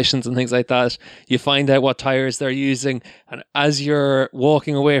changeable conditions and things like that. You find out what tyres they're using, and as you're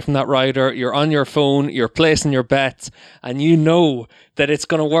walking away from that rider, you're on your phone, you're placing your bets, and you know that it's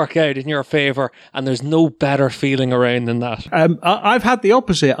going to work out in your favour, and there's no better feeling around than that. I've had the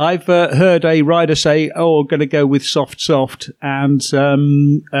opposite. I've heard a rider say, I'm going to go with soft, and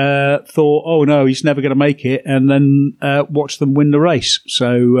thought, oh no, he's never going to make it, and then watch them win the race.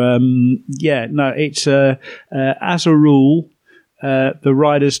 So it's as a rule, the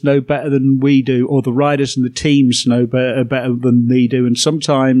riders know better than we do, or the riders and the teams know better than we do. And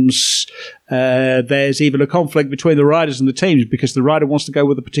sometimes there's even a conflict between the riders and the teams, because the rider wants to go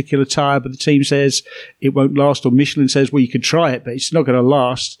with a particular tyre, but the team says it won't last, or Michelin says, well, you can try it, but it's not going to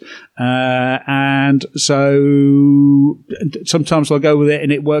last. And so sometimes they'll go with it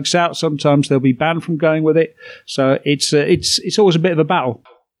and it works out. Sometimes they'll be banned from going with it. So it's always a bit of a battle.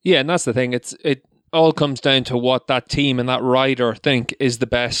 Yeah, and that's the thing. It all comes down to what that team and that rider think is the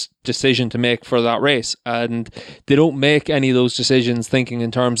best decision to make for that race. And they don't make any of those decisions thinking in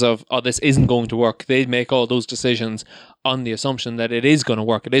terms of, this isn't going to work. They make all those decisions on the assumption that it is going to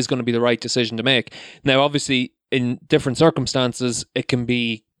work. It is going to be the right decision to make. Now, obviously, in different circumstances, it can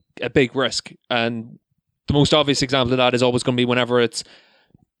be a big risk. And the most obvious example of that is always going to be whenever it's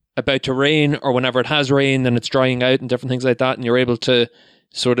about to rain, or whenever it has rained and it's drying out and different things like that, and you're able to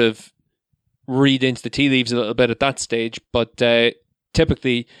sort of read into the tea leaves a little bit at that stage. But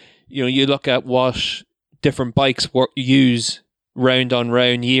typically, you look at what different bikes use round on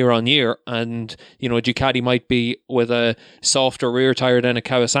round, year on year, and a Ducati might be with a softer rear tire than a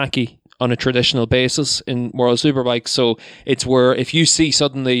Kawasaki on a traditional basis in World Superbikes. So it's where if you see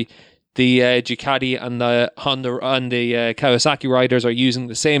suddenly the Ducati and the Honda and the Kawasaki riders are using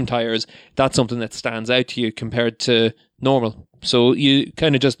the same tires, that's something that stands out to you compared to normal. So you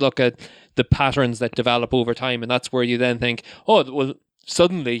kind of just look at the patterns that develop over time, and that's where you then think,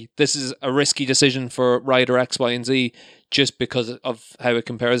 suddenly this is a risky decision for rider X, Y, and Z, just because of how it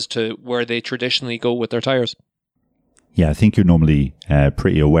compares to where they traditionally go with their tyres. Yeah, I think you're normally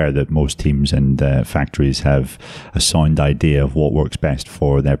pretty aware that most teams and factories have a sound idea of what works best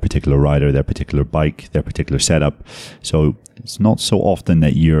for their particular rider, their particular bike, their particular setup. So it's not so often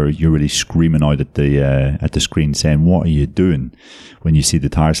that you're really screaming out at the screen saying, "What are you doing?" when you see the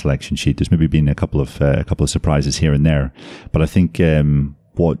tire selection sheet. There's maybe been a couple of surprises here and there, but I think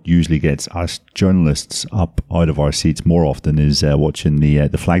what usually gets us journalists up out of our seats more often is watching the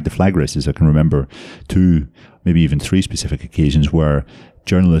flag to flag races. I can remember 2, maybe even 3 specific occasions where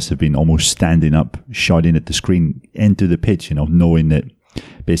journalists have been almost standing up, shouting at the screen into the pitch, knowing that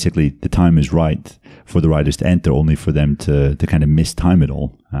basically the time is right for the riders to enter, only for them to kind of mistime it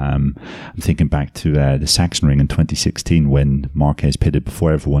all. I'm thinking back to the Sachsenring in 2016 when Marquez pitted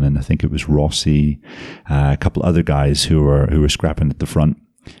before everyone, and I think it was Rossi, a couple other guys who were scrapping at the front,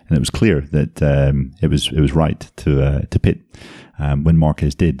 and it was clear that it was right to pit when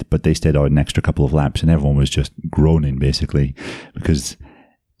Marquez did, but they stayed out an extra couple of laps, and everyone was just groaning basically because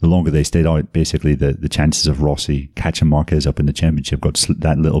the longer they stayed out, basically the chances of Rossi catching Marquez up in the championship got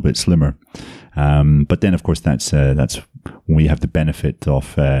that little bit slimmer. But then, of course, that's when we have the benefit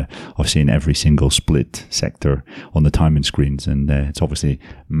of seeing every single split sector on the timing screens, and it's obviously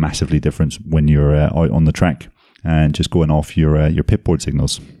massively different when you're out on the track and just going off your pitboard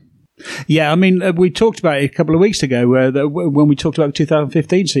signals. Yeah, I mean, we talked about it a couple of weeks ago when we talked about the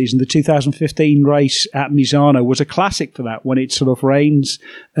 2015 season. The 2015 race at Misano was a classic for that, when it sort of rains.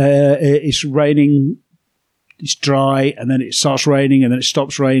 It's raining, it's dry, and then it starts raining, and then it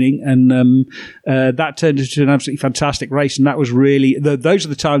stops raining. And that turned into an absolutely fantastic race. And that was really, those are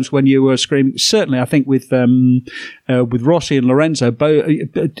the times when you were screaming. Certainly, I think with Rossi and Lorenzo,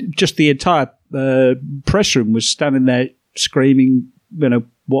 just the entire press room was standing there screaming,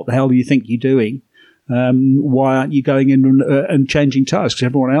 what the hell do you think you're doing? Why aren't you going in and changing tyres? Because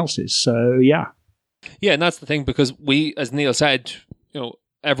everyone else is. So, yeah. Yeah, and that's the thing, because we, as Neil said,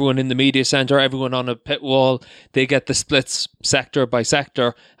 everyone in the media centre, everyone on a pit wall, they get the splits sector by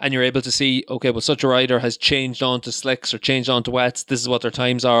sector, and you're able to see, okay, well, such a rider has changed onto slicks or changed onto wets. This is what their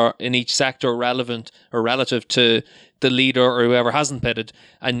times are in each sector, relevant or relative to the leader or whoever hasn't pitted.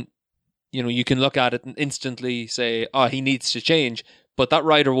 And, you can look at it and instantly say, he needs to change. But that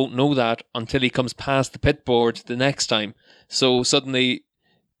rider won't know that until he comes past the pit board the next time. So suddenly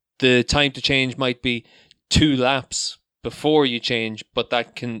the time to change might be 2 laps before you change, but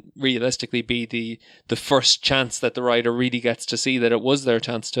that can realistically be the first chance that the rider really gets to see that it was their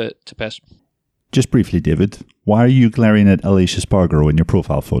chance to pit. Just briefly, David, why are you glaring at Aleix Espargaro in your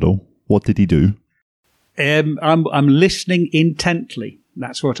profile photo? What did he do? I'm listening intently.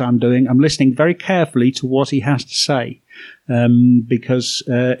 That's what I'm doing. I'm listening very carefully to what he has to say, because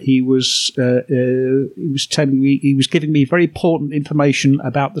he was telling me, he was giving me very important information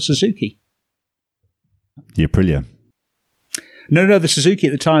about the Suzuki. The Aprilia. No, the Suzuki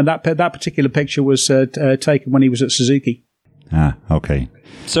at the time. That particular picture was taken when he was at Suzuki. Ah, okay.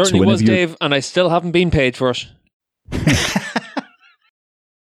 Certainly was, Dave, and I still haven't been paid for it.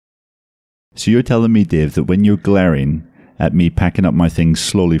 So you're telling me, Dave, that when you're glaring at me packing up my things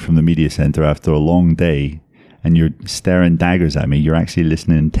slowly from the media centre after a long day, and you're staring daggers at me, you're actually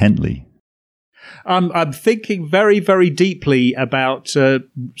listening intently? I'm thinking very, very deeply about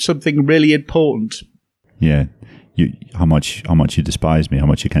something really important. Yeah, how much you despise me, how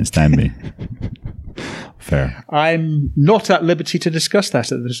much you can't stand me. Fair. I'm not at liberty to discuss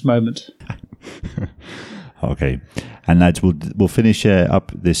that at this moment. Okay. And lads, we'll finish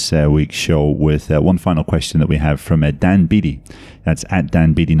up this week's show with one final question that we have from Dan Beattie. That's at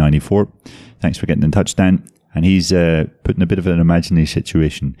Dan Beattie94. Thanks for getting in touch, Dan. And he's putting a bit of an imaginary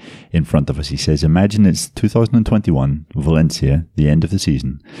situation in front of us. He says, imagine it's 2021, Valencia, the end of the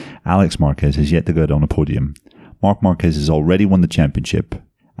season. Alex Marquez has yet to go on a podium. Marc Marquez has already won the championship.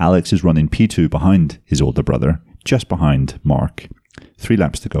 Alex is running P2 behind his older brother, just behind Marc. 3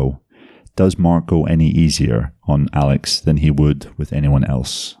 laps to go. Does Marc go any easier on Alex than he would with anyone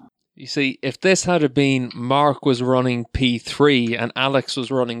else? You see, if this had been Marc was running P3 and Alex was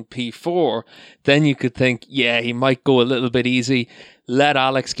running P4, then you could think, yeah, he might go a little bit easy. Let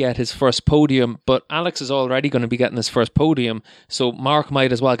Alex get his first podium, but Alex is already going to be getting his first podium, so Marc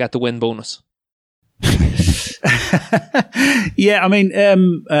might as well get the win bonus. Yeah, I mean,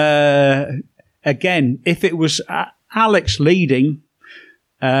 again, if it was Alex leading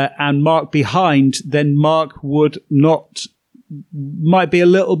and Marc behind, then Marc might be a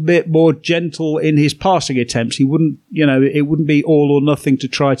little bit more gentle in his passing attempts. He wouldn't, it wouldn't be all or nothing to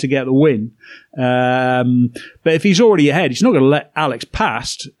try to get the win. But if he's already ahead, he's not going to let Alex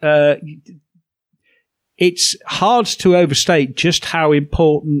past. It's hard to overstate just how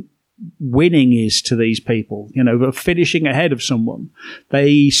important winning is to these people, but finishing ahead of someone.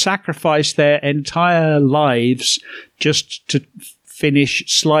 They sacrifice their entire lives just to finish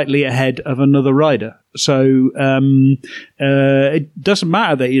slightly ahead of another rider. So it doesn't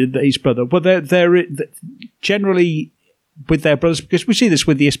matter that he's brother. But they're generally with their brothers, because we see this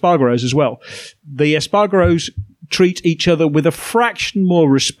with the Espargaros as well. The Espargaros treat each other with a fraction more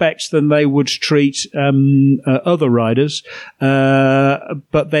respect than they would treat other riders,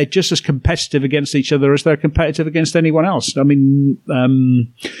 but they're just as competitive against each other as they're competitive against anyone else. I mean,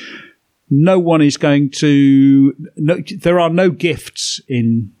 no one is going to... there are no gifts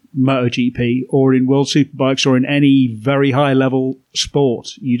in MotoGP or in World Superbikes or in any very high-level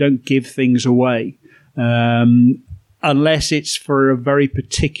sport. You don't give things away unless it's for a very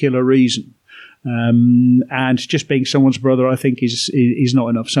particular reason. And just being someone's brother, I think, is not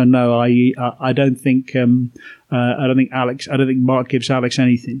enough. So no, I don't think Marc gives Alex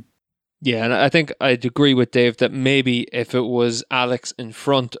anything. Yeah, and I think I'd agree with Dave that maybe if it was Alex in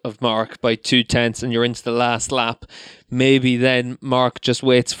front of Mark by 2/10 and you're into the last lap, maybe then Mark just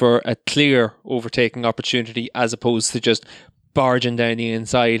waits for a clear overtaking opportunity as opposed to just barging down the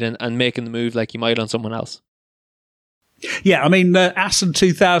inside and making the move like you might on someone else. Yeah, I mean, Assen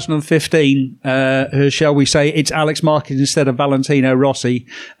 2015, shall we say, it's Alex Marquez instead of Valentino Rossi.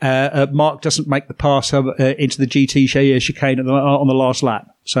 Mark doesn't make the pass into the GT chicane on the last lap.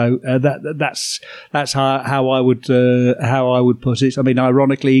 So that's how I would put it. I mean,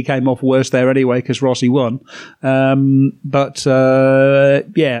 ironically, he came off worse there anyway because Rossi won. It's.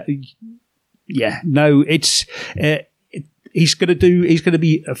 He's going to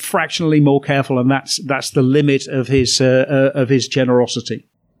be fractionally more careful, and that's the limit of his generosity.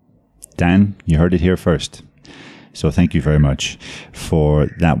 Dan, you heard it here first. So thank you very much for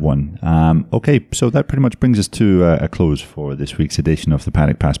that one. Okay, so that pretty much brings us to a close for this week's edition of the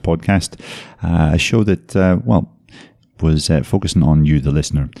Paddock Pass podcast, a show that was focusing on you, the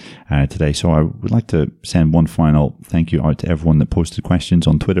listener, today. So I would like to send one final thank you out to everyone that posted questions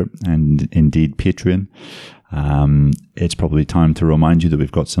on Twitter and indeed Patreon. It's probably time to remind you that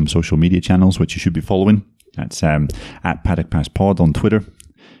we've got some social media channels which you should be following. That's at Paddock Pass Pod on Twitter,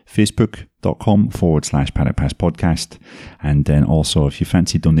 facebook.com/Paddock Pass Podcast, and then also if you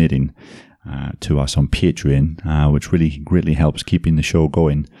fancy donating to us on Patreon, which really greatly helps keeping the show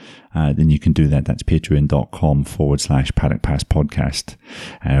going, then you can do that. That's patreon.com/Paddock Pass Podcast,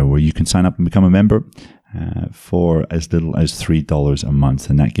 where you can sign up and become a member for as little as $3 a month,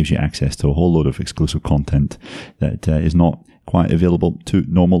 and that gives you access to a whole load of exclusive content that is not quite available to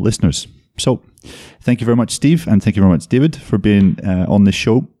normal listeners. So thank you very much, Steve, and thank you very much, David, for being on this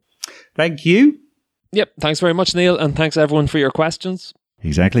show. Thank you. Yep, thanks very much, Neil, and thanks everyone for your questions.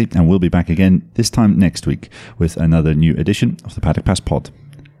 Exactly, and we'll be back again this time next week with another new edition of the Paddock Pass Pod.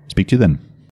 Speak to you then.